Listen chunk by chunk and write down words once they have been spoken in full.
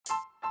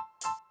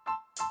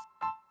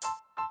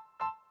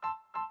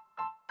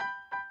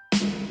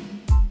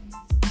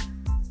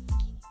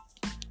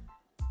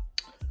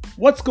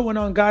What's going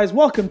on, guys?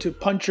 Welcome to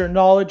Punch Your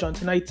Knowledge. On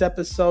tonight's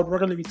episode, we're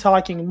going to be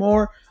talking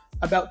more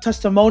about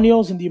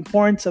testimonials and the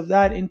importance of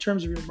that in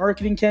terms of your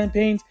marketing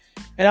campaigns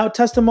and how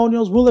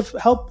testimonials will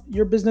help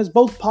your business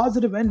both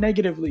positive and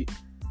negatively.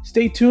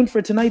 Stay tuned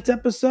for tonight's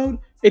episode.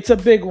 It's a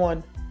big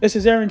one. This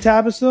is Aaron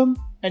Tabasum,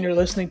 and you're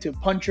listening to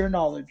Punch Your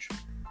Knowledge.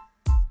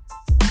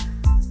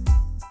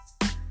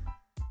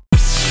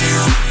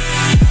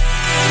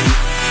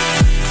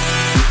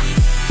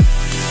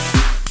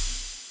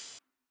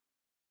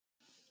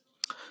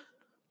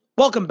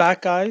 Welcome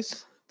back,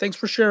 guys. Thanks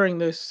for sharing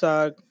this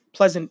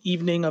pleasant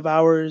evening of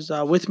ours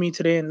with me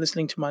today and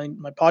listening to my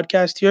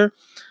podcast here.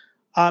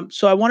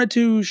 So I wanted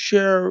to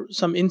share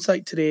some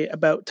insight today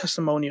about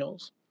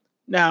testimonials.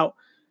 Now,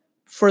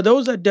 for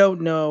those that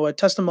don't know, a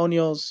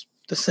testimonial is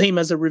the same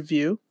as a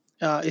review.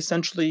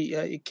 Essentially,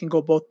 it can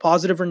go both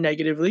positive or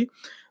negatively.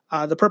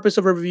 The purpose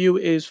of a review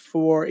is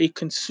for a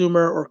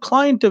consumer or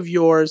client of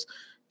yours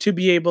to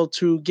be able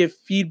to give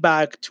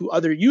feedback to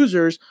other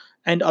users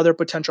and other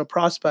potential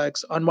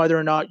prospects on whether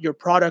or not your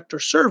product or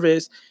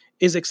service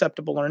is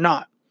acceptable or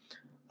not.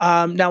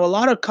 Now, a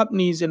lot of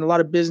companies and a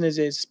lot of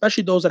businesses,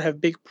 especially those that have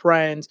big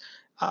brands,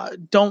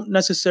 don't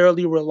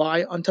necessarily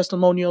rely on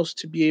testimonials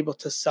to be able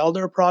to sell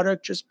their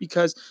product just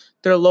because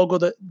their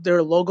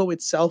logo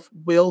itself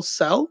will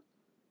sell.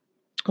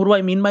 What do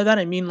I mean by that?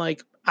 I mean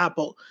like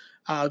Apple,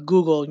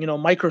 Google,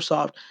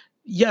 Microsoft.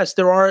 Yes,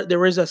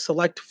 there is a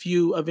select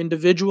few of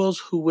individuals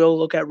who will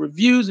look at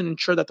reviews and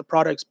ensure that the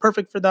product is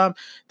perfect for them.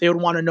 They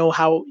would want to know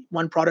how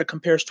one product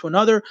compares to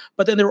another.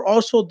 But then there are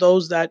also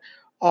those that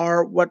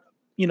are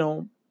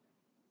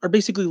are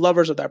basically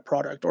lovers of that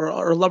product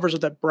or lovers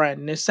of that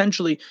brand. And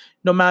essentially,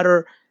 no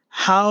matter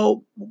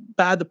how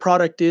bad the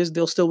product is,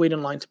 they'll still wait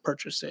in line to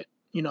purchase it.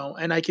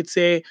 And I could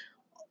say,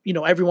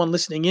 everyone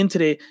listening in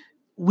today,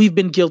 we've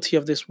been guilty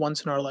of this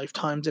once in our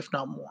lifetimes, if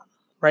not more.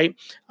 Right?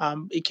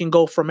 It can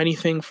go from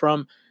anything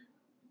from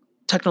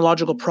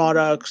technological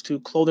products to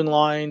clothing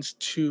lines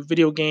to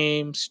video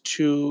games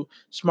to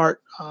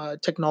smart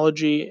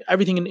technology,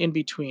 everything in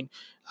between.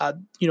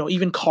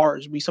 Even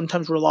cars. We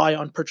sometimes rely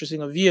on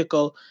purchasing a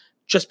vehicle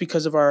just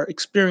because of our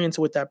experience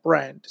with that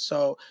brand.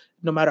 So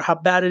no matter how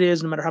bad it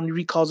is, no matter how many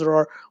recalls there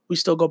are, we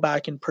still go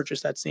back and purchase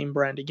that same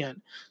brand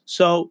again.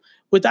 So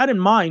with that in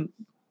mind,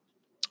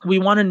 we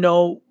want to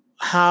know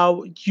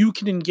how you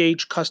can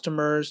engage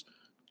customers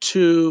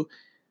to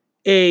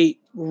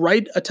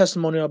write a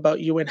testimonial about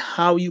you and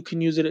how you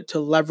can use it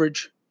to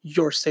leverage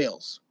your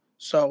sales.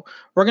 So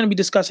we're going to be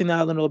discussing that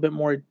in a little bit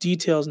more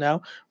details now.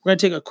 We're going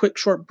to take a quick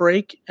short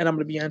break and I'm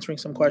going to be answering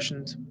some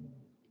questions.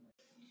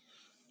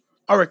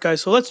 All right,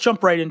 guys, so let's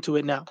jump right into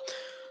it now.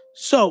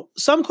 So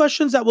some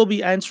questions that we'll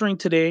be answering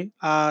today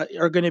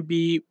are going to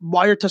be,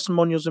 why are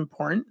testimonials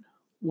important?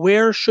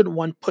 Where should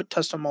one put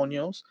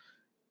testimonials?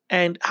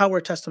 And how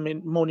are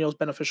testimonials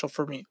beneficial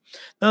for me?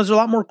 Now, there's a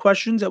lot more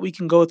questions that we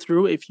can go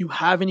through. If you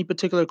have any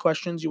particular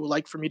questions you would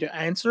like for me to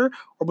answer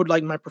or would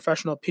like my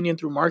professional opinion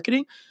through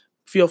marketing,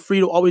 feel free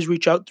to always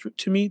reach out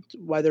to me,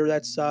 whether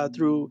that's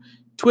through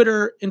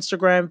Twitter,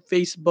 Instagram,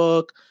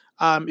 Facebook.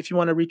 If you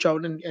want to reach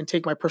out and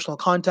take my personal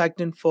contact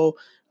info,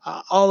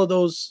 all of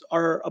those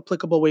are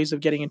applicable ways of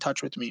getting in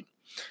touch with me.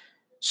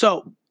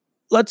 So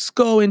let's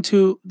go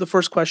into the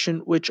first question,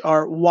 which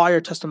are, why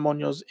are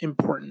testimonials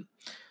important?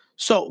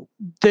 So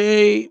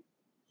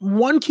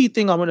one key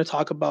thing I'm going to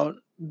talk about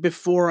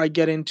before I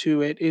get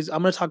into it is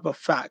I'm going to talk about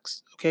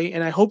facts, okay?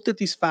 And I hope that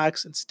these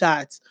facts and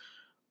stats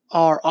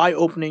are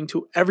eye-opening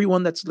to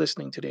everyone that's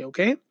listening today,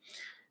 okay?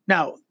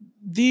 Now,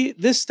 these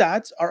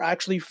stats are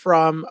actually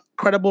from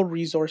credible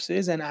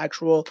resources and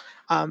actual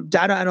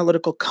data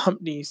analytical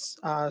companies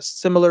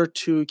similar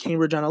to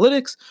Cambridge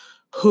Analytics,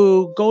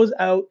 who goes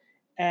out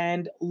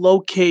and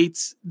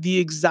locates the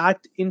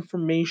exact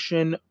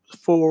information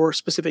for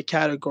specific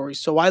categories.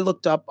 So I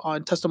looked up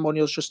on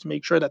testimonials just to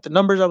make sure that the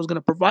numbers I was going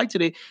to provide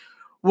today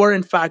were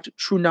in fact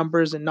true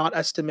numbers and not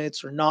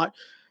estimates or not,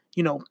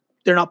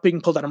 they're not being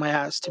pulled out of my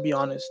ass, to be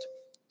honest.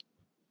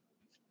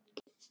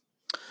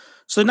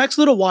 So the next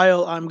little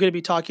while, I'm going to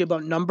be talking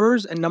about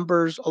numbers and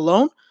numbers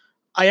alone.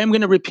 I am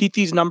going to repeat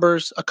these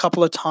numbers a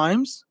couple of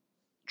times.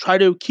 Try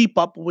to keep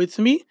up with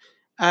me,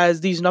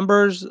 as these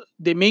numbers,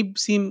 they may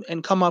seem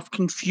and come off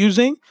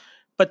confusing,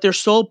 but their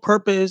sole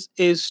purpose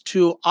is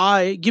to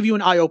give you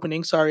an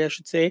eye-opening,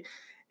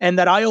 and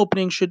that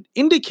eye-opening should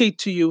indicate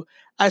to you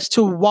as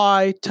to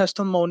why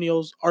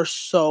testimonials are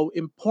so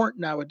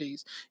important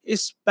nowadays,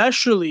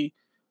 especially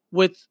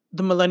with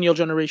the millennial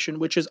generation,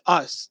 which is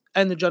us,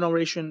 and the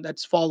generation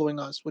that's following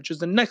us, which is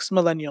the next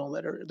millennial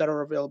that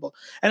are available.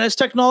 And as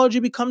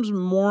technology becomes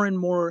more and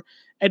more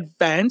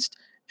advanced,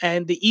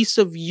 and the ease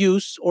of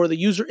use, or the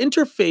user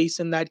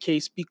interface in that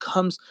case,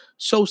 becomes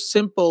so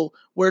simple,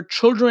 where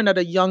children at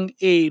a young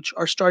age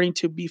are starting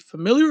to be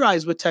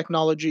familiarized with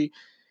technology,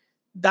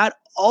 that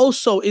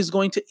also is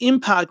going to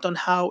impact on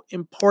how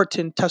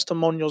important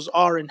testimonials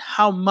are and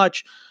how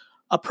much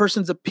a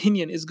person's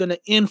opinion is going to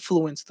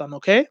influence them,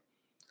 okay?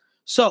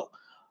 So,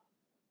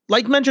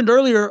 like mentioned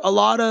earlier, a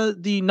lot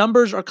of the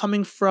numbers are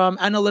coming from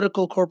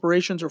analytical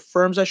corporations, or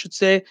firms, I should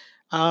say,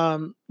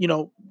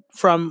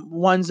 From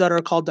ones that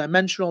are called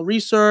Dimensional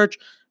Research,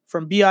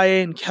 from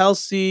BIA and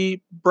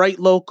Kelsey, Bright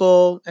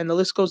Local, and the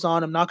list goes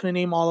on. I'm not going to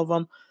name all of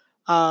them.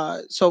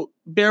 So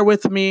bear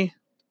with me.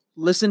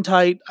 Listen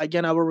tight.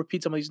 Again, I will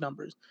repeat some of these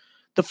numbers.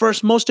 The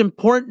first most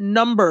important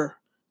number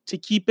to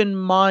keep in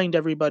mind,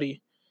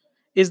 everybody,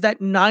 is that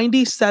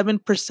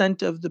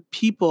 97% of the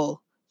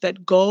people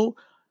that go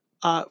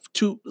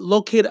to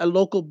locate a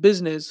local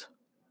business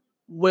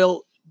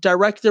will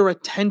direct their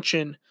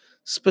attention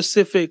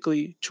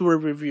specifically to a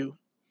review.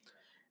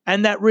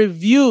 And that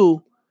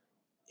review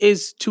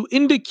is to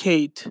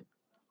indicate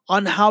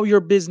on how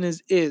your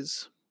business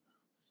is.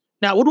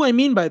 Now, what do I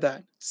mean by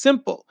that?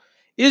 Simple.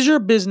 Is your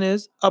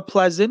business a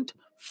pleasant,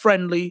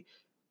 friendly,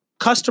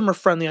 customer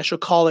friendly, I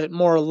should call it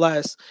more or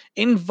less,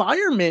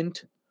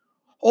 environment?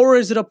 Or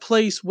is it a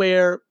place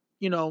where,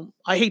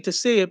 I hate to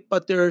say it,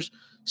 but there's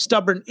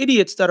stubborn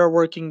idiots that are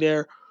working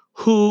there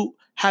who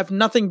have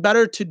nothing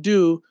better to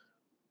do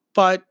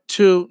but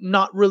to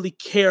not really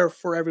care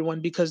for everyone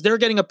because they're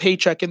getting a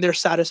paycheck and they're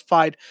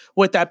satisfied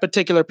with that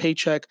particular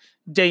paycheck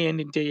day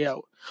in and day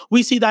out.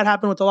 We see that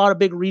happen with a lot of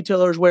big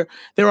retailers where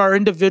there are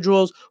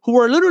individuals who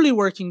are literally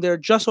working there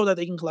just so that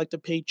they can collect a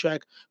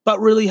paycheck, but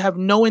really have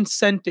no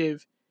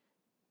incentive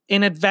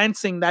in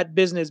advancing that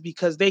business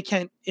because they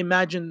can't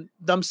imagine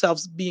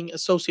themselves being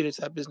associated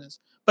to that business.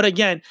 But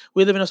again,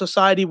 we live in a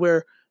society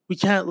where we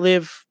can't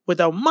live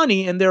without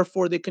money, and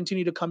therefore they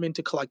continue to come in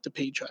to collect a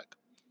paycheck.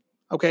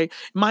 Okay.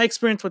 My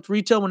experience with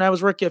retail, when I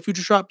was working at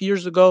Future Shop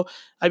years ago,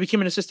 I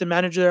became an assistant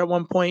manager there at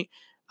one point.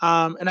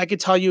 And I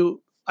can't tell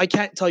you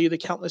the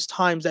countless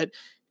times that,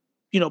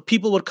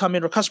 people would come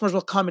in or customers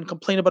will come and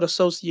complain about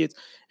associates,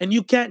 and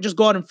you can't just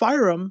go out and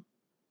fire them.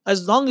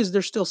 As long as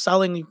they're still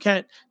selling,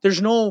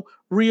 there's no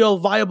real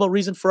viable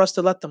reason for us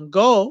to let them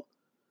go.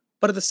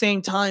 But at the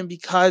same time,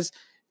 because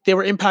they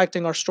were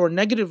impacting our store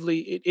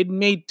negatively, it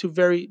made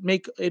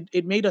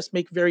us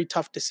make very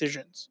tough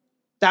decisions.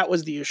 That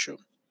was the issue.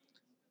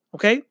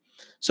 Okay.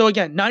 So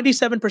again,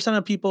 97%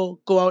 of people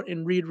go out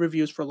and read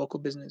reviews for local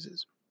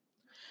businesses.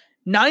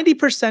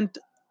 90%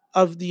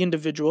 of the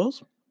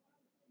individuals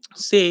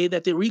say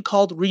that they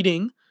recalled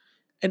reading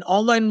an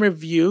online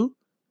review,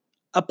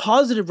 a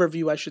positive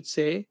review, I should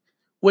say,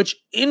 which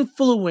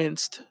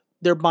influenced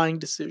their buying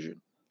decision.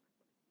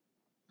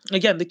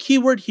 Again, the key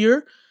word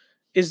here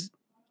is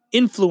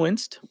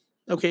influenced,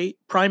 okay,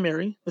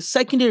 primary. The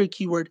secondary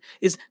keyword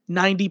is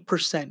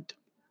 90%.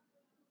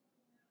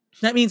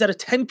 That means out of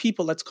 10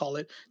 people, let's call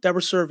it, that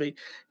were surveyed,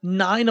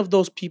 9 of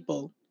those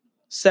people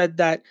said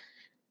that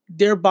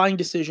their buying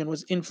decision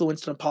was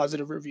influenced in a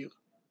positive review.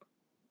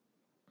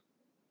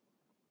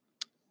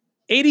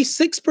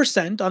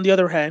 86%, on the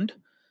other hand,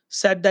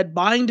 said that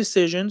buying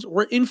decisions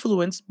were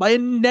influenced by a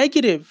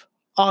negative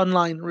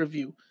online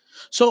review.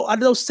 So out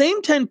of those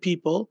same 10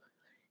 people,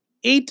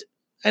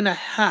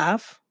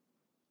 8.5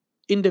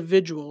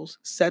 individuals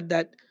said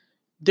that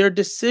their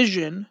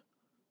decision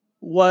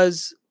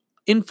was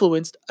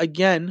influenced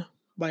again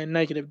by a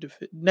negative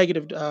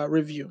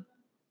review.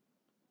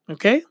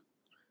 Okay?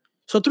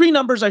 So 3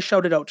 numbers I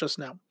shouted out just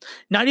now.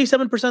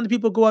 97% of the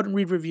people go out and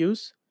read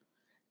reviews.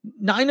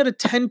 9 out of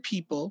 10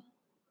 people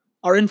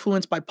are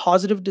influenced by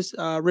positive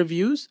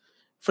reviews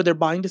for their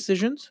buying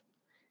decisions.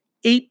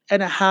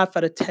 8.5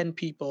 out of 10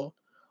 people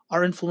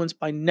are influenced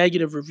by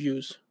negative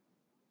reviews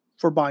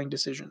for buying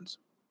decisions.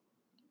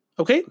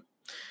 Okay?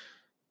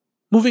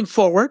 Moving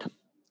forward,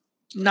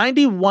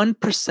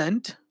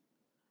 91%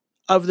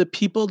 of the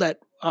people that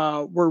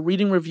were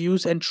reading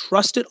reviews and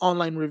trusted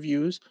online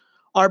reviews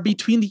are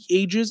between the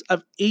ages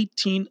of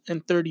 18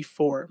 and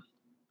 34.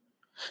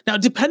 Now,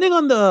 depending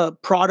on the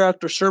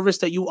product or service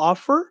that you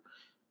offer,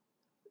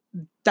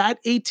 that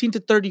 18 to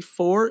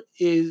 34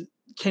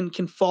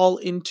 can fall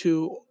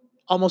into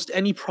almost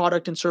any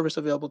product and service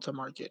available to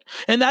market.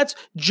 And that's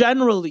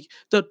generally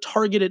the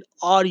targeted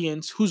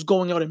audience who's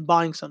going out and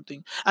buying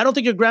something. I don't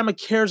think your grandma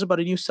cares about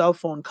a new cell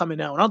phone coming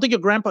out. I don't think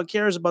your grandpa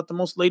cares about the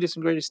most latest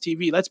and greatest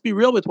TV. Let's be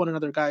real with one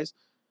another, guys.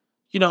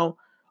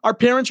 Our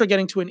parents are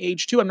getting to an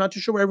age too. I'm not too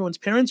sure where everyone's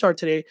parents are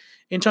today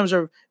in terms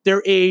of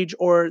their age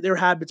or their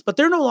habits, but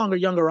they're no longer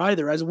younger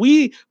either. As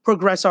we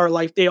progress our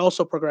life, they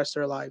also progress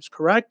their lives,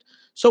 correct?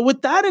 So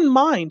with that in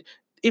mind,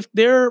 if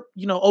they're,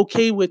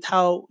 okay with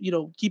how,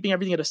 keeping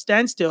everything at a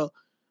standstill,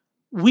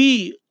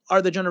 we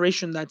are the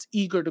generation that's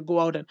eager to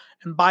go out and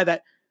buy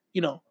that,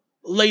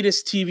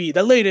 latest TV,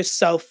 the latest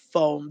cell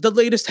phone, the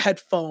latest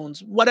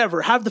headphones,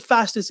 whatever, have the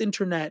fastest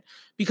internet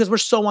because we're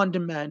so on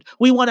demand.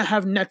 We want to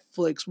have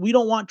Netflix. We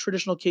don't want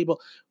traditional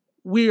cable.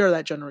 We are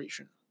that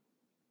generation.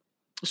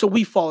 So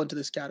we fall into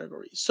this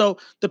category. So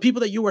the people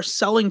that you are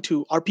selling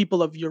to are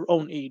people of your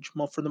own age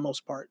for the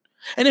most part.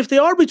 And if they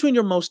are between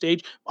your most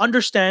age,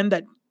 understand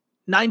that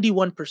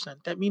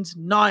 91%, that means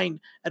 9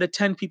 out of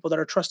 10 people that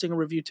are trusting a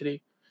review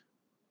today,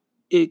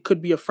 it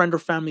could be a friend or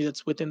family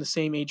that's within the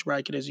same age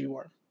bracket as you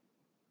are.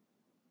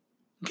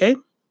 Okay?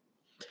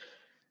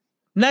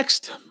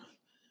 Next,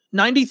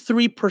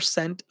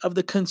 93% of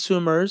the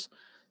consumers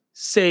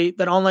say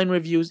that online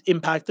reviews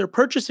impact their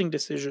purchasing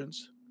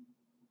decisions.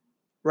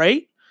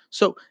 Right?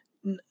 So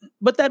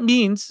But that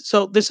means,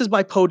 so this is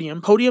by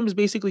Podium. Podium is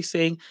basically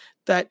saying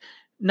that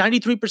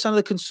 93% of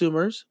the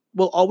consumers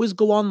will always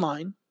go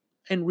online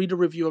and read a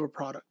review of a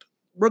product.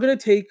 We're going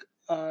to take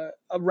a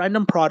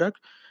random product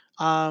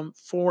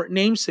for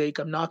namesake.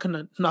 I'm not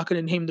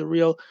gonna name the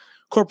real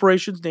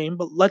corporation's name,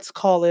 but let's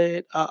call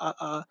it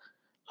a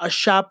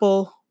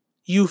Shapple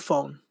U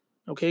phone.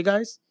 Okay,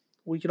 guys,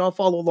 we can all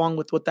follow along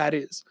with what that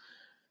is.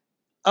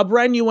 A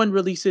brand new one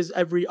releases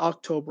every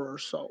October or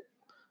so.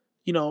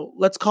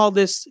 Let's call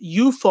this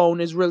U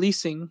phone is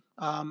releasing.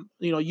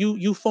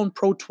 U phone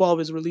Pro 12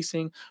 is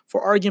releasing,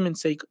 for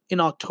argument's sake, in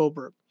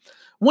October.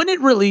 When it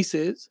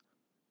releases,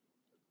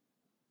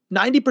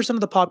 90%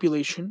 of the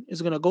population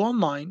is going to go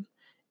online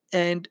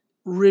and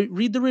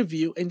read the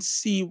review and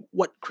see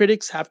what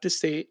critics have to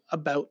say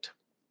about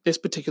this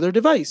particular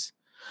device.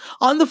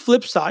 On the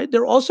flip side,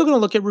 they're also going to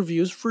look at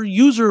reviews for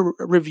user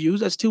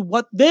reviews as to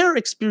what their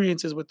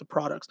experience is with the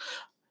products.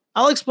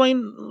 I'll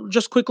explain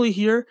just quickly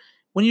here.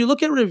 When you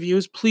look at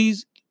reviews,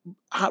 please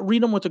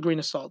read them with a grain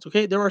of salt,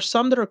 okay? There are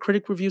some that are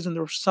critic reviews and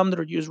there are some that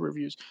are user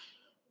reviews.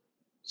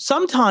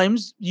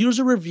 Sometimes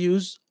user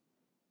reviews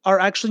are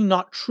actually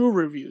not true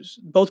reviews,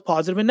 both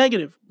positive and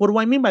negative. What do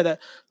I mean by that?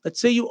 Let's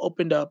say you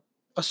opened up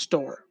a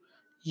store.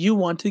 You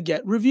want to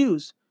get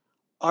reviews.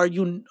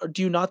 Do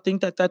you not think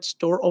that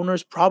store owner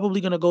is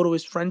probably going to go to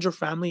his friends or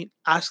family and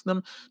ask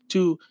them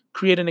to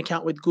create an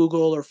account with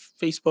Google or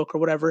Facebook or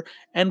whatever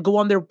and go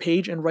on their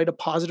page and write a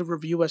positive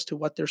review as to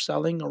what they're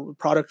selling or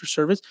product or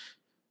service?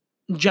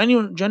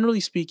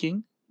 Generally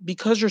speaking,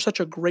 because you're such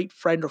a great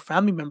friend or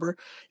family member,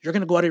 you're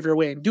going to go out of your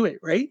way and do it,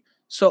 right?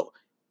 So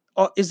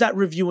is that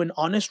review an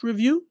honest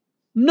review?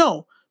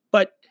 No.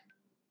 But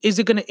is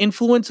it going to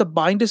influence a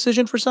buying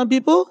decision for some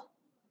people?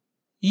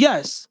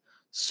 Yes.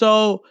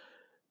 So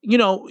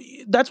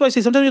that's why I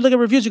say sometimes you look at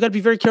reviews, you got to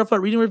be very careful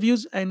at reading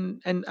reviews,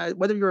 and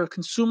whether you're a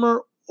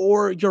consumer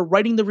or you're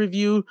writing the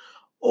review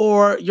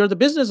or you're the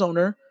business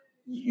owner,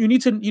 you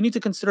need to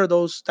consider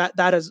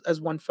that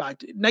as one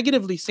fact.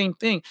 Negatively, same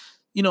thing.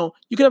 You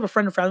could have a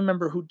friend or family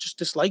member who just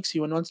dislikes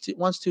you and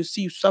wants to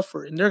see you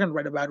suffer, and they're going to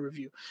write a bad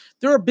review.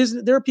 There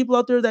are people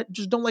out there that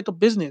just don't like a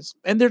business,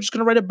 and they're just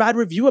going to write a bad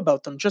review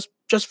about them just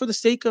for the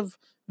sake of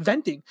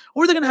venting,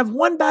 or they're going to have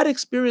one bad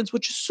experience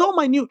which is so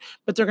minute,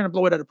 but they're going to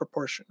blow it out of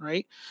proportion,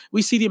 right?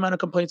 We see the amount of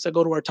complaints that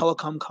go to our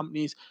telecom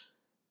companies.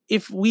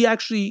 If we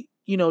actually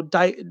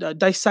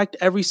dissect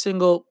every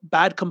single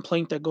bad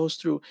complaint that goes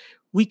through,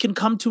 we can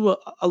come to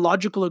a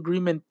logical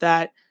agreement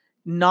that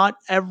not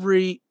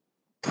every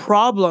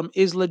problem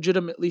is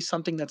legitimately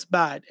something that's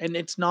bad, and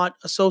it's not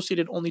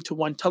associated only to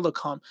one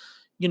telecom.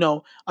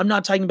 I'm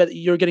not talking about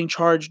you're getting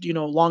charged,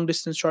 long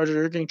distance charges, or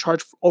you're getting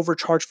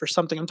overcharged for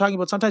something. I'm talking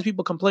about sometimes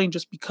people complain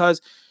just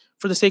because,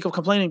 for the sake of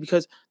complaining,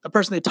 because the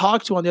person they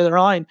talk to on the other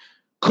line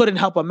couldn't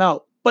help them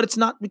out. But it's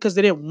not because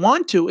they didn't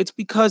want to. It's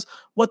because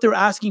what they're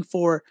asking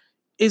for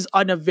is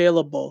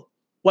unavailable,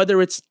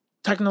 whether it's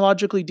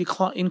technologically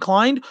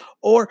inclined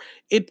or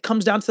it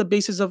comes down to the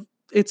basis of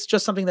it's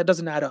just something that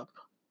doesn't add up,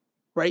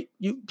 right?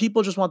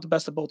 People just want the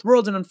best of both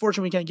worlds, and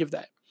unfortunately, we can't give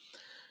that.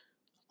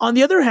 On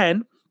the other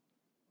hand,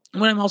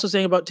 when I'm also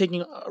saying about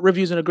taking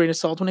reviews in a grain of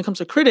salt, when it comes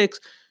to critics,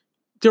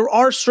 there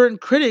are certain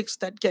critics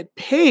that get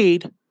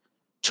paid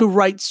to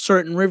write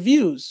certain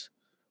reviews,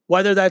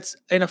 whether that's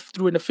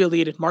through an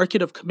affiliated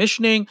market of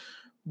commissioning,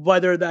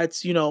 whether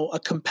that's, a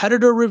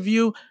competitor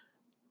review.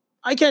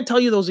 I can't tell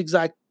you those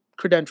exact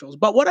credentials,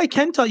 but what I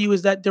can tell you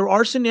is that there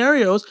are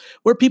scenarios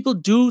where people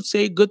do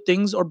say good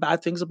things or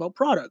bad things about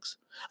products.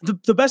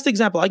 The best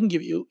example I can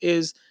give you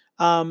is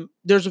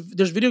there's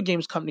video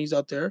games companies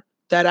out there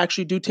that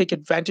actually do take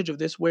advantage of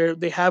this, where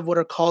they have what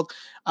are called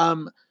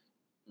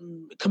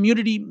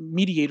community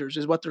mediators,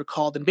 is what they're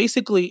called. And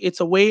basically, it's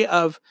a way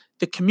of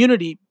the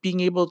community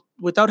being able,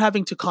 without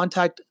having to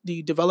contact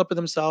the developer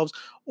themselves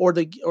or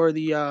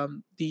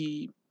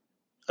the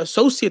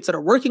associates that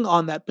are working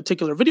on that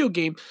particular video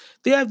game.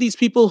 They have these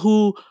people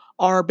who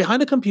are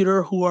behind a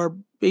computer, who are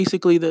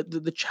basically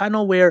the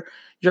channel where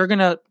you're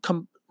gonna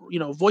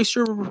voice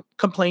your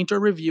complaint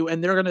or review,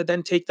 and they're gonna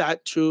then take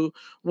that to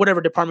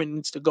whatever department it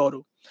needs to go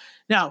to.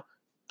 Now,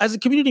 as a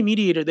community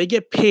mediator, they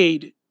get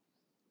paid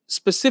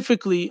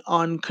specifically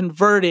on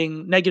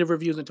converting negative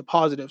reviews into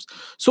positives.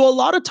 So a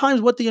lot of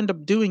times what they end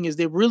up doing is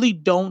they really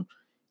don't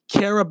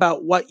care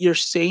about what you're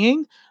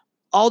saying.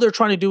 All they're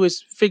trying to do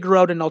is figure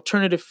out an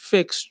alternative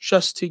fix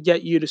just to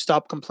get you to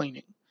stop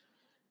complaining.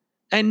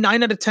 And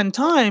 9 out of 10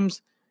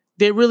 times,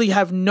 they really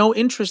have no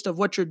interest of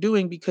what you're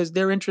doing, because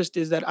their interest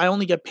is that I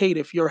only get paid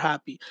if you're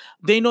happy.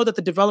 They know that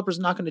the developer's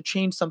not going to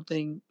change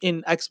something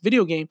in X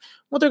video game.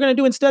 What they're going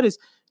to do instead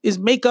is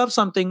make up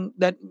something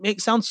that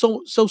sounds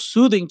so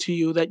soothing to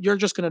you that you're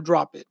just going to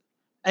drop it.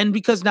 And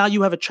because now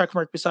you have a check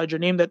mark beside your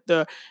name that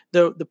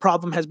the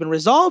problem has been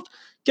resolved,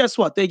 guess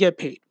what? They get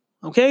paid.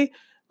 Okay?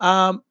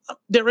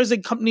 There is a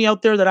company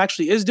out there that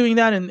actually is doing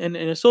that and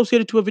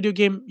associated to a video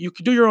game. You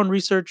could do your own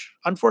research.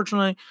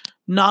 Unfortunately,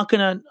 I'm not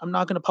gonna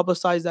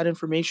publicize that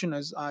information,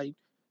 as I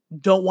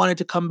don't want it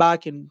to come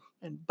back and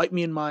and bite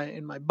me in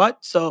my butt.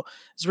 So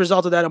as a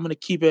result of that, I'm going to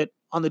keep it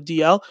on the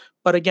DL.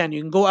 But again,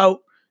 you can go out,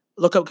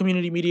 look up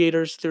community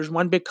mediators. There's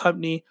one big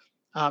company,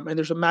 and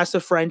there's a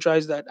massive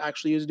franchise that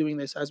actually is doing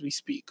this as we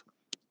speak.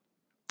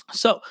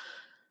 So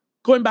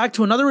going back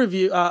to another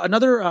review,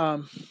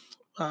 another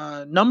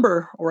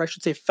number, or I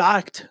should say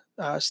fact,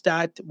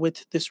 stat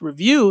with this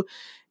review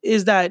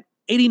is that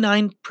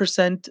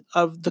 89%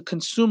 of the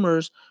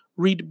consumers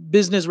read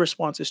business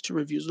responses to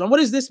reviews. Now, what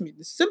does this mean?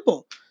 It's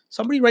simple.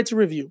 Somebody writes a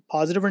review,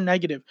 positive or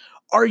negative.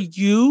 Are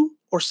you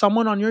or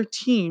someone on your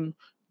team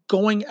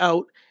going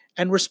out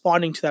and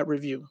responding to that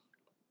review?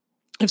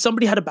 If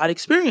somebody had a bad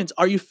experience,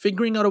 are you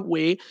figuring out a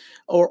way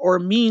or a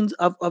means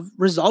of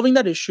resolving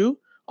that issue?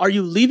 Are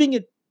you leaving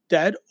it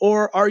dead,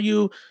 or are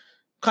you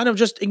kind of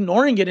just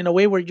ignoring it in a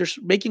way where you're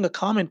making a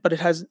comment, but it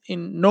has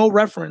in no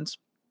reference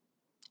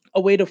a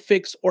way to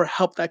fix or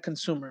help that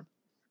consumer?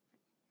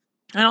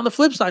 And on the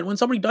flip side, when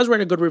somebody does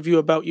write a good review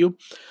about you,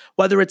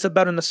 whether it's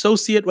about an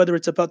associate, whether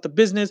it's about the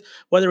business,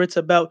 whether it's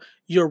about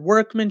your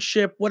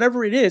workmanship,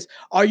 whatever it is,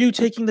 are you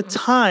taking the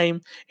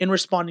time in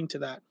responding to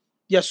that?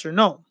 Yes or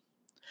no?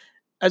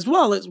 As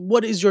well as,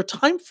 what is your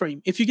time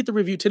frame? If you get the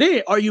review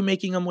today, are you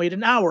making them wait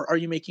an hour? Are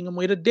you making them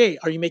wait a day?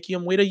 Are you making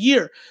them wait a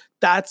year?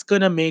 That's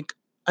going to make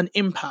an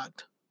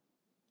impact.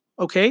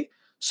 Okay?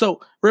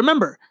 So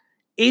remember,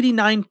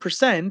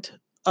 89%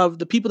 of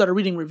the people that are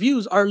reading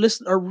reviews are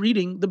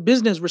reading the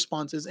business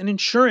responses and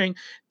ensuring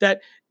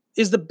that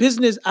is the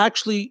business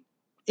actually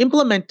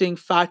implementing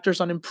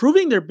factors on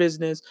improving their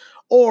business,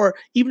 or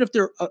even if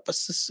they're a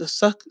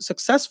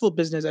successful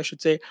business, I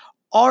should say,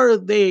 are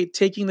they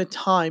taking the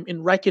time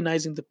in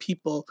recognizing the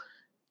people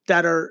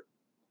that are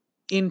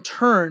in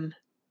turn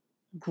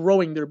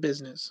growing their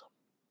business?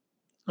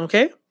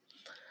 Okay?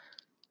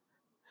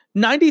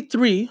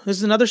 93, this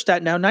is another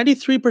stat now,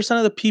 93%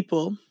 of the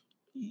people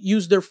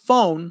use their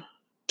phone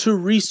to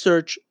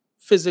research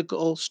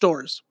physical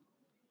stores.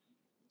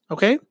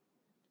 Okay?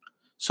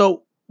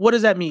 So what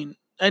does that mean?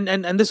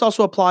 And this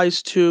also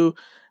applies to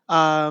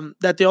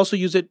that they also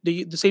use it,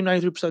 the same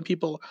 93% of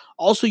people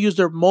also use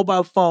their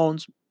mobile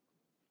phones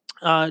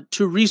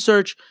to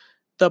research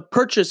the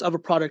purchase of a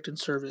product and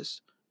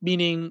service,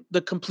 meaning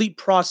the complete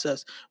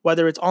process,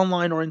 whether it's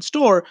online or in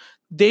store.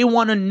 They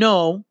want to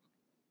know,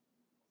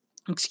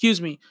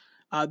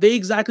 they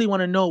exactly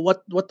want to know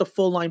what the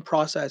full line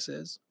process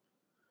is.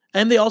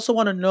 And they also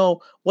want to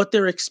know what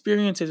their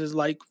experiences is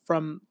like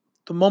from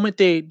the moment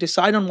they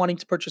decide on wanting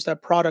to purchase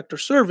that product or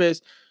service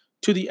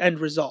to the end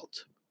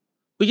result.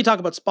 We can talk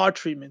about spa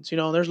treatments,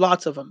 there's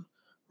lots of them,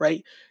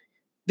 right?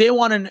 They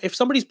want to, if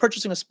somebody's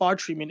purchasing a spa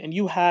treatment and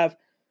you have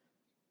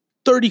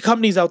 30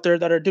 companies out there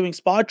that are doing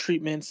spa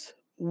treatments,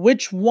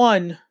 which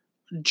one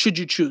should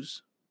you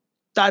choose?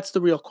 That's the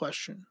real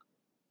question.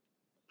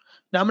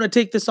 Now I'm going to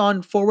take this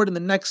on forward in the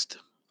next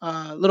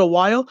little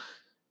while.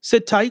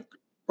 Sit tight.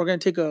 We're going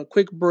to take a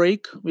quick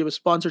break. We have a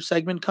sponsored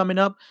segment coming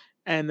up,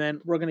 and then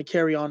we're going to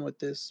carry on with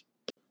this.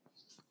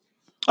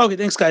 Okay,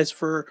 thanks guys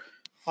for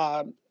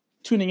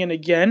tuning in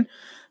again.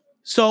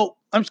 So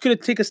I'm just going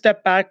to take a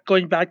step back,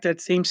 going back to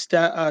that same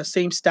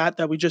stat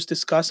that we just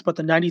discussed about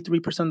the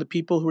 93% of the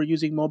people who are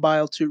using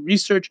mobile to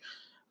research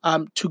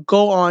to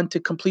go on to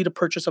complete a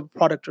purchase of a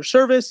product or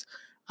service.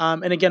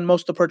 And again,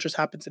 most of the purchase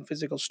happens in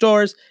physical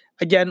stores.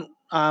 Again,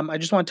 I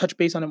just want to touch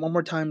base on it one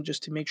more time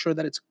just to make sure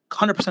that it's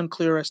 100%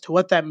 clear as to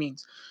what that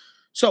means.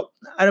 So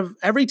out of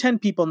every 10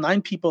 people,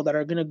 9 people that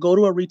are going to go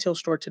to a retail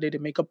store today to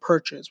make a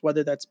purchase,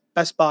 whether that's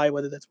Best Buy,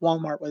 whether that's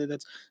Walmart, whether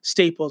that's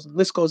Staples, and the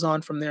list goes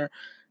on from there,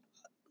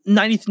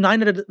 9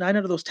 out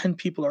of those 10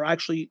 people are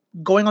actually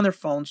going on their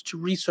phones to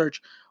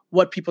research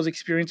what people's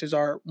experiences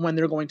are when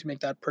they're going to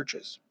make that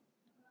purchase.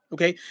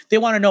 Okay, they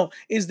want to know: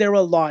 is there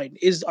a line?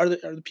 Are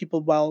the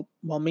people well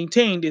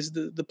maintained? Is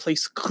the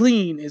place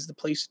clean? Is the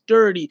place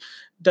dirty?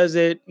 Does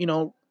it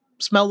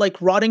smell like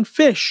rotting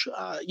fish?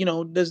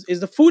 Is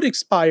the food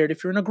expired?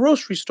 If you're in a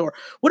grocery store,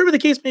 whatever the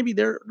case may be,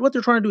 what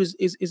they're trying to do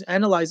is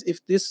analyze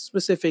if this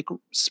specific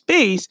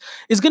space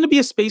is going to be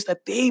a space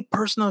that they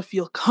personally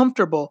feel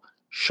comfortable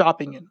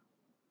shopping in.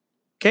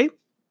 Okay.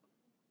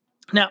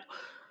 Now,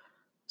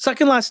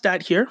 second last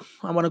stat here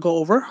I want to go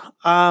over.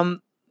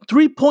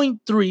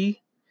 3.3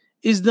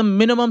 is the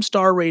minimum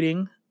star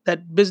rating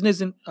that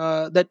business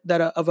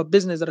of a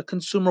business that a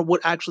consumer would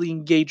actually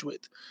engage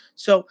with.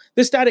 So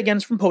this stat again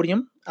is from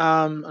Podium,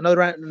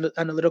 another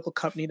analytical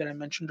company that I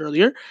mentioned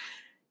earlier.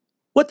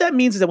 What that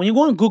means is that when you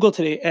go on Google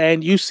today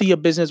and you see a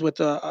business with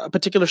a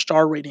particular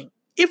star rating,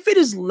 if it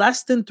is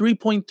less than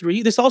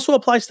 3.3, this also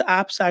applies to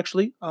apps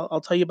actually. I'll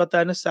tell you about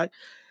that in a sec.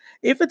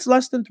 If it's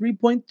less than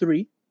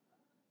 3.3,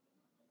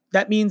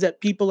 that means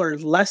that people are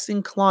less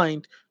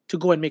inclined to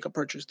go and make a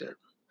purchase there.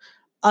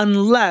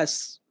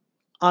 Unless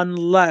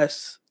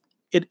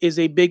it is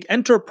a big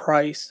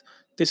enterprise,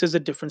 this is a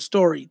different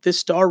story. This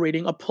star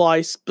rating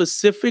applies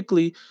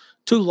specifically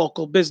to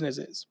local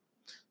businesses.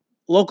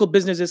 Local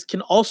businesses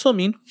can also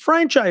mean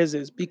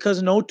franchises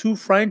because no two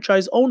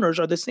franchise owners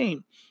are the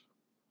same.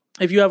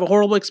 If you have a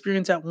horrible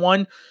experience at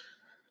one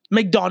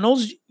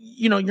McDonald's,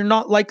 you're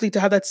not likely to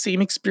have that same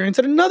experience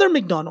at another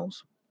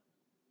McDonald's.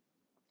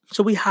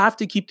 So we have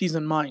to keep these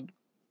in mind.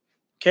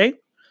 Okay.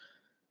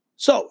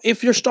 So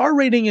if your star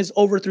rating is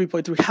over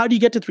 3.3, how do you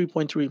get to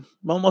 3.3?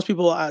 Well, most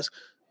people will ask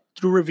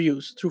through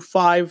reviews, through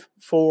 5,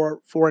 4,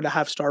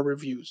 4.5 star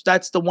reviews.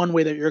 That's the one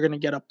way that you're going to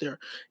get up there.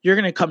 You're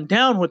going to come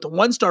down with the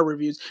 1 star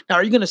reviews. Now,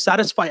 are you going to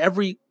satisfy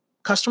every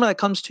customer that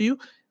comes to you?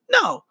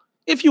 No.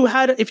 If you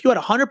had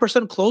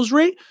 100% close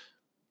rate,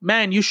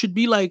 man, you should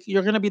be like,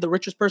 you're going to be the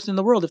richest person in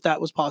the world if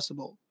that was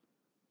possible.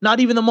 Not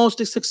even the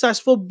most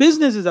successful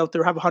businesses out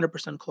there have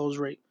 100% close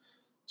rate.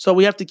 So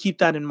we have to keep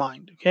that in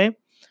mind, okay?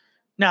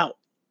 Now,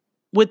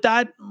 with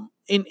that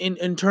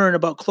in turn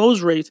about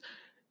close rates,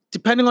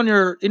 depending on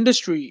your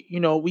industry,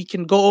 we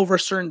can go over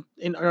certain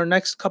in our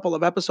next couple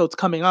of episodes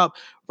coming up.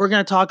 We're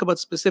going to talk about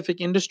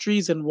specific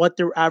industries and what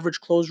their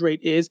average close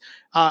rate is,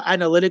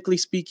 analytically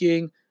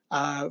speaking,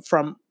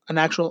 from an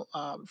actual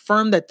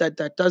firm that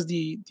does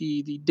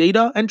the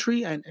data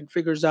entry and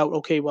figures out,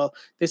 okay, well,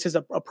 this is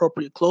an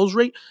appropriate close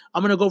rate.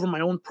 I'm going to go over my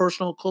own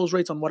personal close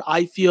rates on what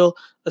I feel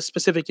a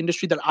specific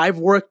industry that I've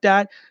worked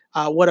at,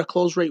 what a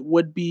close rate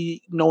would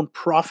be known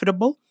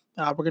profitable.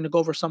 We're going to go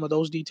over some of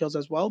those details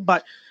as well.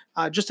 But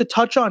just to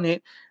touch on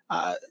it,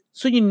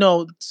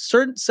 so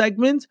certain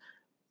segments,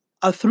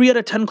 a 3 out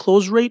of 10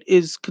 close rate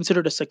is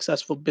considered a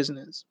successful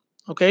business.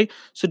 Okay,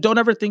 so don't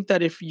ever think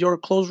that if your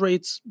close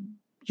rates,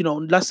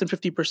 less than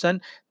 50%,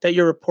 that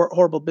you're a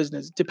horrible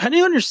business.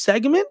 Depending on your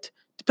segment,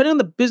 depending on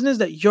the business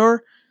that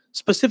you're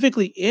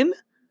specifically in,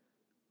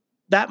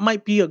 that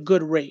might be a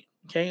good rate.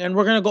 Okay, and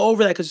we're gonna go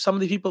over that because some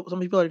people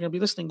are gonna be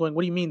listening, going,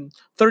 "What do you mean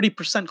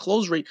 30%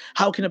 close rate?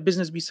 How can a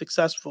business be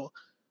successful?"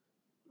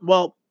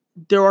 Well,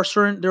 there are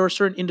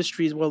certain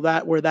industries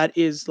where that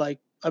is like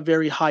a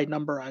very high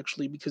number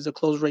actually, because the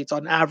close rates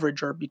on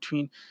average are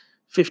between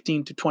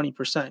 15 to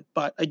 20%.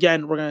 But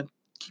again, we're gonna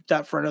keep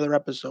that for another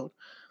episode.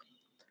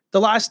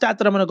 The last stat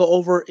that I'm going to go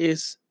over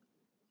is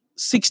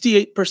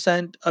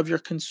 68% of your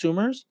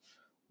consumers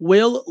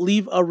will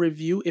leave a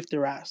review if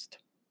they're asked.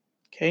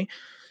 Okay.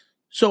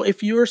 So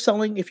if you sell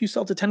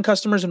to 10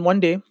 customers in one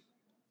day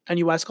and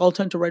you ask all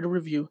 10 to write a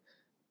review,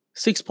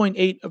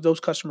 6.8 of those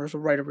customers will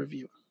write a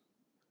review.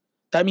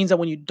 That means that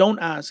when you don't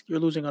ask, you're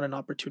losing on an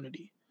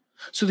opportunity.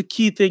 So the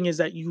key thing is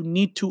that you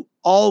need to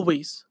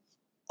always,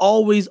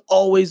 always,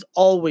 always,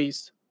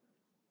 always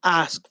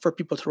ask for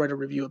people to write a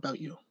review about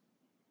you.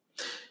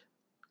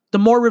 The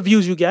more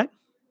reviews you get,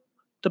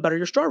 the better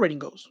your star rating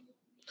goes.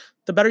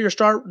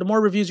 The more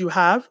reviews you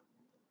have,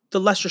 the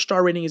less your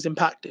star rating is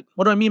impacted.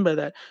 What do I mean by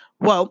that?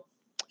 Well,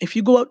 if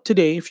you go out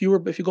today, if you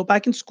go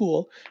back in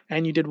school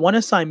and you did one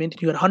assignment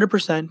and you had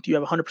 100%, you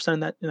have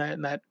 100%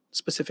 in that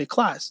specific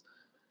class.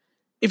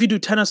 If you do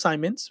 10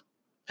 assignments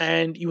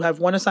and you have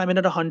one assignment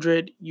at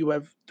 100, you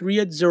have 3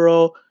 at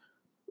 0,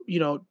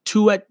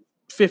 2 at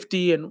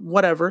 50 and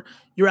whatever,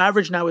 your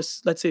average now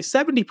is, let's say,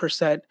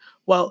 70%.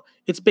 Well,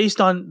 it's based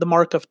on the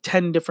mark of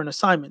 10 different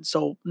assignments.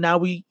 So now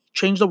we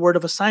change the word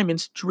of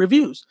assignments to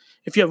reviews.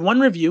 If you have one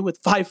review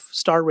with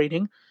 5-star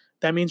rating,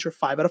 that means you're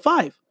 5 out of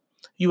 5.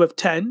 You have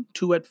 10,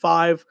 2 at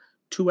 5,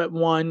 2 at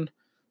 1,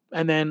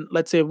 and then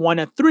let's say 1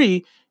 at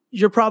 3,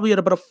 you're probably at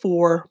about a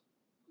 4,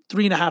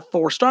 3.5,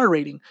 4-star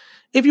rating.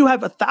 If you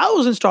have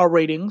 1,000-star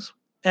ratings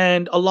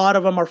and a lot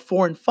of them are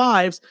 4 and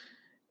 5s,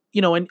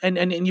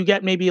 and you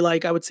get maybe,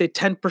 like, I would say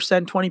 10%,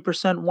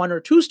 20%, 1 or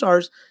 2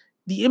 stars,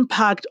 the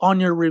impact on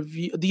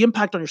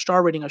your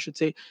star rating, I should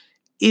say,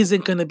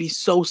 isn't going to be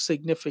so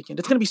significant.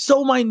 It's going to be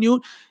so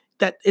minute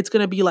that it's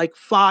going to be like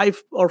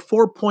 5 or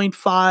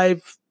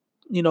 4.5,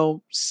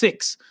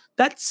 6.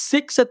 That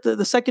 6 at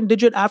the second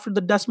digit after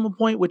the decimal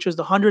point, which is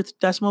the 100th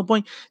decimal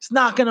point, it's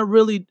not going to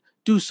really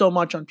do so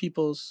much on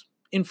people's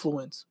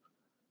influence.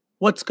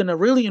 What's going to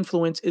really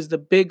influence is the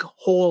big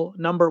whole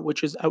number,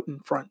 which is out in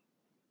front.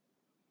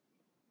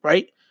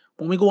 Right?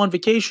 When we go on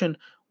vacation,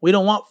 we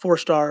don't want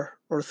 4-star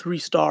or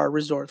 3-star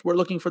resorts. We're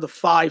looking for the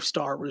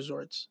 5-star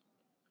resorts.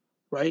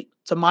 Right?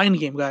 It's a mind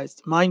game, guys.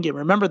 It's a mind game.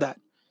 Remember that.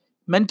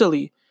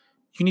 Mentally,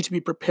 you need to be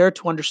prepared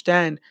to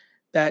understand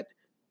that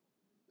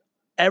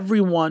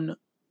everyone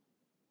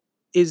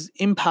is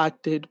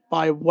impacted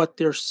by what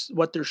they're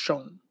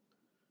shown.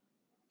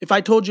 If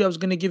I told you I was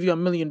going to give you $1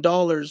 million,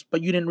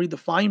 but you didn't read the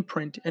fine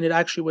print, and it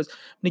actually was going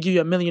to give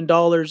you $1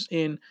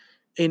 million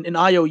in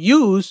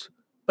IOUs,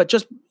 but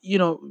just, you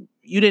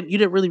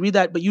didn't really read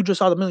that, but you just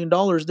saw the $1 million,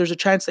 there's a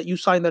chance that you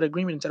signed that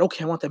agreement and said,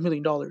 okay, I want that $1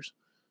 million.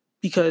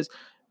 Because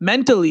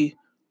mentally,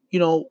 we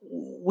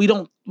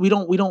don't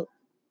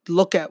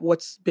look at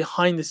what's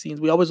behind the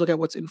scenes. We always look at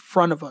what's in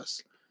front of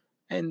us.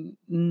 And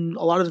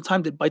a lot of the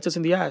time it bites us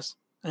in the ass.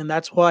 And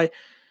that's why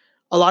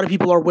a lot of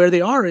people are where they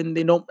are and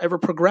they don't ever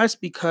progress,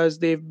 because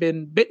they've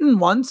been bitten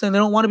once and they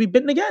don't want to be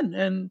bitten again.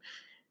 And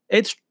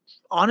it's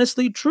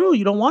honestly true.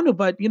 You don't want to,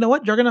 but you know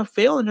what? You're going to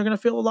fail, and you're going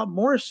to fail a lot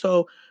more.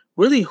 So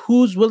really,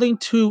 who's willing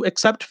to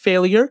accept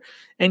failure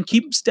and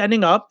keep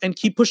standing up and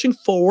keep pushing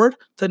forward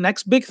to the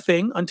next big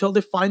thing until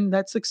they find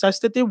that success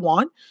that they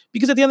want?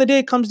 Because at the end of the day,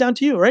 it comes down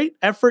to you, right?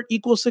 Effort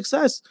equals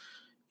success.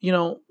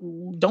 Don't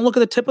look at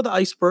the tip of the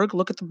iceberg.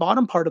 Look at the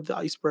bottom part of the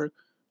iceberg.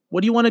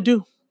 What do you want to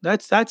do?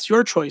 That's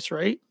your choice,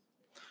 right?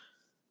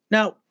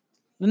 Now,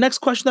 The next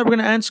question that we're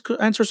going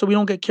to answer so we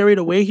don't get carried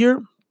away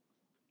here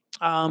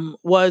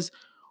was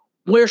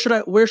where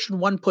should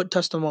one put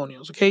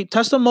testimonials? Okay,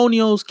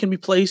 testimonials can be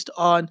placed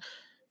on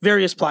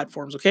various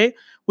platforms. Okay,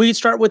 we can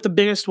start with the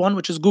biggest one,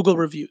 which is Google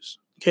reviews.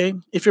 Okay,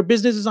 if your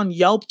business is on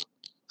Yelp,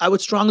 I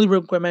would strongly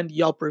recommend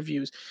Yelp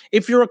reviews.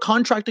 If you're a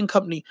contracting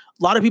company,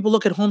 a lot of people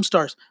look at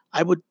HomeStars.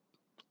 I would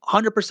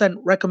 100%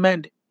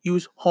 recommend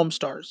use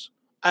HomeStars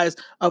as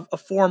a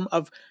form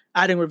of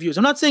adding reviews.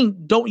 I'm not saying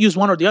don't use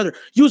one or the other.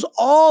 Use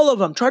all of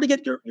them. Try to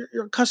get your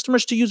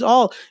customers to use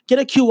all. Get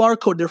a QR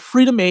code. They're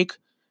free to make.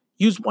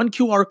 Use one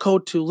QR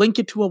code to link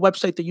it to a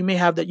website that you may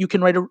have that you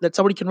can that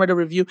somebody can write a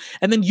review,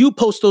 and then you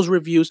post those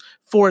reviews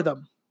for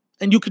them,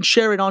 and you can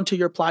share it onto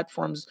your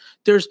platforms.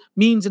 There's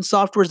means and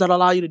softwares that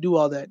allow you to do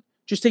all that.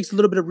 Just takes a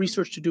little bit of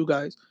research to do,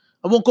 guys.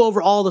 I won't go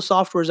over all the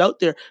softwares out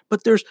there,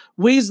 but there's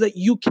ways that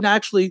you can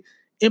actually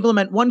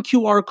implement one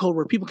QR code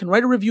where people can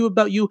write a review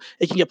about you.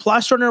 It can get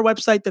plastered on their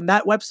website. Then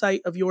that website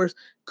of yours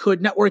could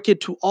network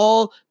it to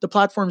all the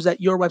platforms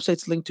that your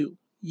website's linked to.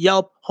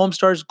 Yelp,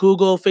 HomeStars,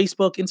 Google,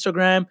 Facebook,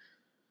 Instagram,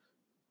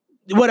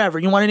 whatever.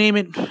 You want to name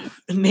it,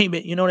 name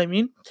it. You know what I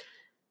mean?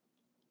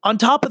 On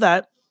top of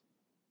that,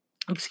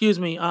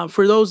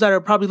 for those that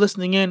are probably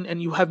listening in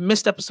and you have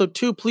missed episode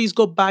 2, please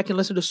go back and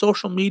listen to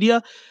social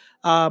media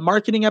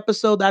marketing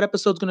episode. That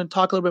episode is going to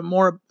talk a little bit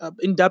more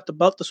in depth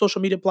about the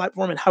social media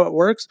platform and how it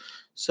works.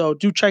 So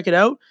do check it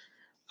out.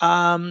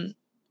 Like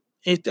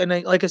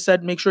I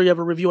said, make sure you have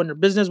a review on your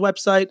business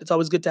website. It's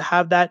always good to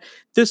have that.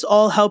 This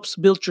all helps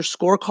build your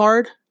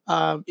scorecard,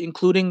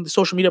 including the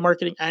social media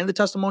marketing and the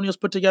testimonials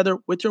put together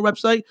with your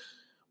website.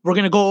 We're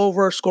going to go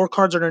over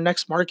scorecards on our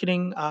next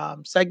marketing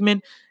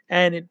segment.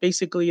 And it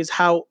basically is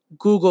how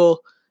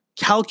Google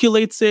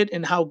calculates it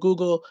and how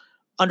Google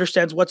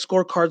understands what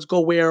scorecards go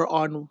where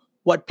on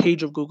what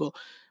page of Google.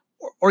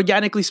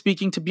 Organically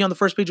speaking, to be on the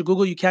first page of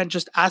Google, you can't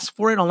just ask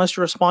for it unless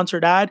you're a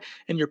sponsored ad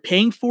and you're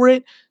paying for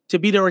it. To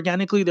be there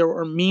organically, there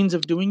are means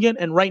of doing it.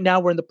 And right now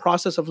we're in the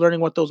process of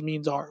learning what those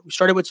means are. We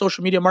started with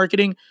social media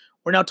marketing.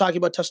 We're now talking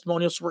about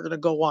testimonials, so we're going to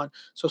go on.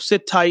 So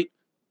sit tight,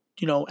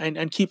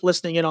 and keep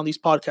listening in on these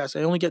podcasts.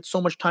 I only get so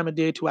much time a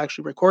day to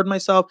actually record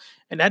myself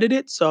and edit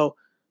it. So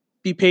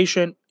be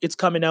patient. It's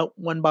coming out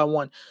one by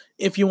one.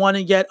 If you want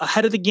to get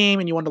ahead of the game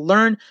and you want to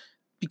learn,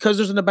 because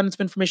there's an abundance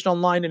of information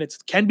online and it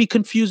can be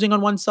confusing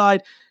on one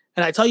side.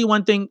 And I tell you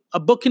one thing, a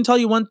book can tell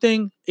you one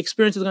thing,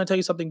 experience is going to tell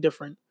you something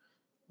different.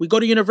 We go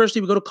to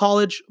university, we go to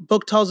college,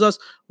 book tells us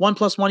 1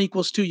 + 1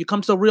 = 2. You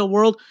come to the real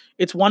world,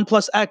 it's 1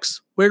 +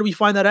 X. Where do we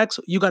find that X?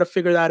 You got to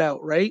figure that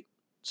out, right?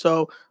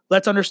 So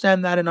let's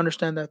understand that and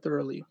understand that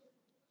thoroughly.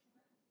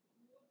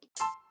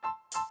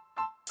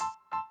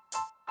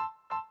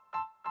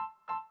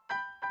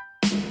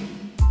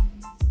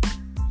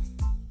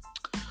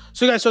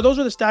 So guys, those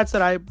are the stats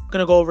that I'm going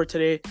to go over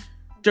today.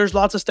 There's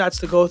lots of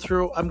stats to go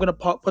through. I'm going to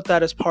put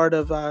that as part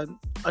of a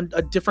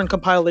different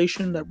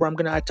compilation where I'm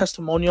going to add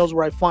testimonials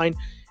where I find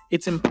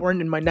it's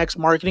important in my next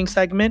marketing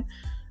segment.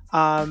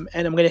 And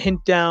I'm going to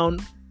hint down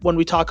when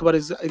we talk about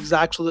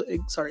exactly the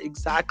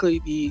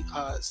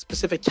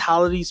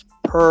specificalities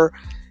per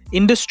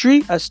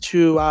industry as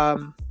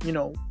to,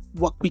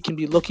 what we can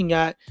be looking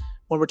at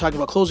when we're talking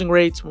about closing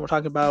rates, when we're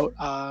talking about,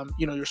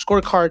 your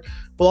scorecard.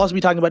 We'll also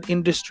be talking about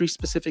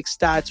industry-specific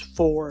stats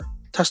for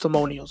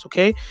testimonials,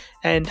 okay?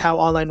 And how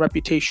online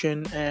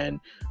reputation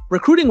and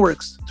recruiting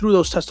works through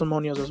those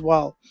testimonials as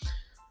well.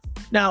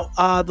 Now,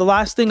 the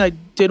last thing I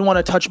did want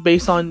to touch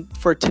base on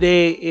for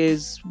today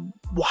is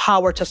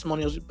how are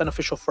testimonials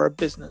beneficial for a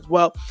business?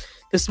 Well,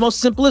 the most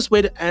simplest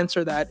way to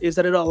answer that is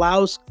that it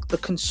allows the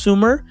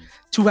consumer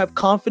to have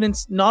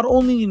confidence not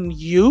only in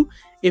you,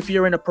 if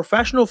you're in a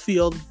professional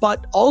field,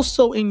 but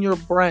also in your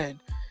brand.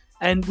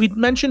 And we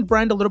mentioned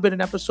brand a little bit in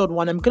episode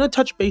 1. I'm going to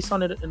touch base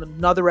on it in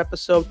another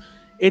episode.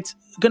 It's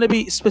going to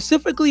be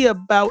specifically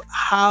about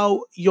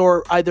how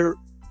your either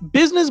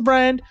business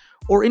brand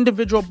or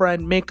individual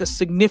brand make a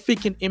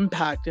significant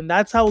impact. And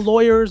that's how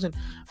lawyers and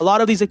a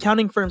lot of these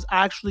accounting firms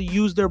actually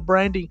use their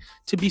branding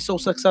to be so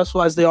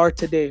successful as they are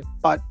today.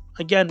 But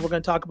again, we're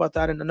going to talk about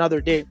that in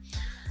another day.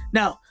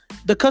 Now,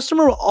 the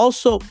customer will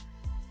also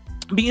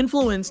be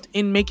influenced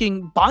in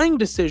making buying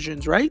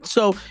decisions, right?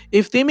 So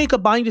if they make a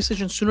buying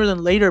decision sooner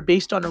than later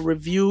based on a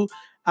review,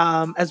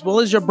 as well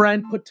as your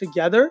brand put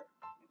together,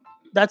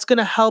 that's going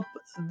to help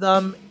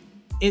them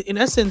in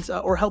essence,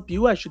 or help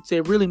you, I should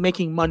say, really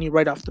making money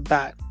right off the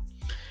bat.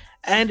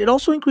 And it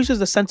also increases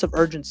the sense of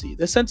urgency.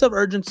 The sense of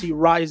urgency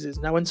rises.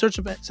 Now, when sense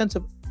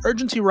of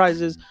urgency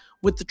rises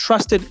with the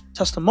trusted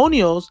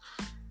testimonials,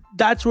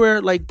 that's where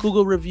like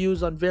Google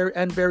reviews on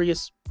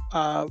various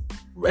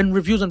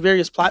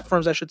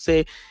platforms, I should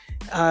say,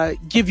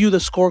 give you the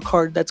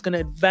scorecard that's going to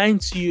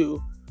advance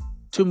you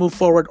to move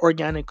forward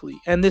organically.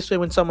 And this way,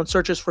 when someone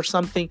searches for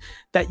something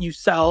that you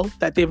sell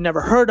that they've never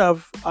heard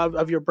of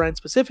your brand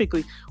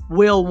specifically,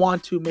 will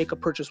want to make a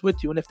purchase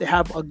with you. And if they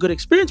have a good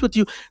experience with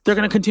you, they're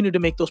going to continue to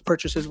make those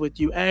purchases with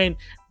you and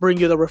bring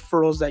you the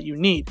referrals that you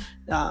need.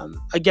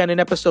 Again, in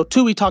episode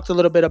 2, we talked a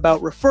little bit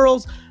about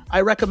referrals.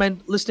 I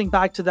recommend listening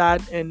back to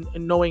that and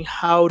knowing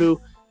how to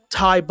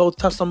tie both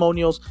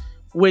testimonials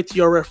with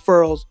your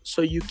referrals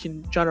so you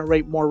can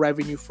generate more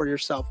revenue for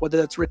yourself, whether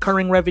that's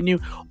recurring revenue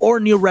or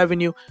new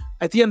revenue.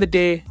 At the end of the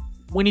day,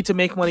 we need to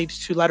make money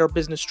to let our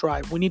business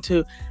thrive. We need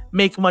to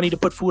make money to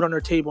put food on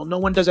our table. No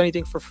one does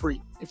anything for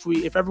free.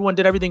 If everyone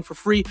did everything for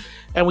free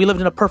and we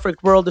lived in a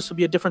perfect world, this would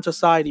be a different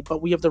society.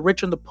 But we have the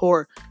rich and the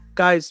poor.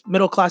 Guys,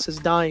 middle class is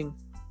dying.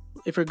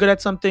 If you're good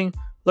at something,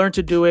 learn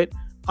to do it.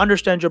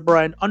 Understand your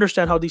brand.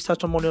 Understand how these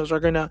testimonials are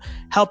going to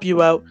help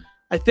you out.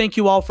 I thank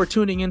you all for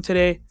tuning in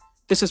today.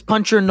 This is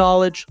Punch Your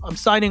Knowledge. I'm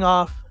signing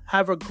off.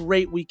 Have a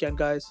great weekend,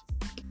 guys.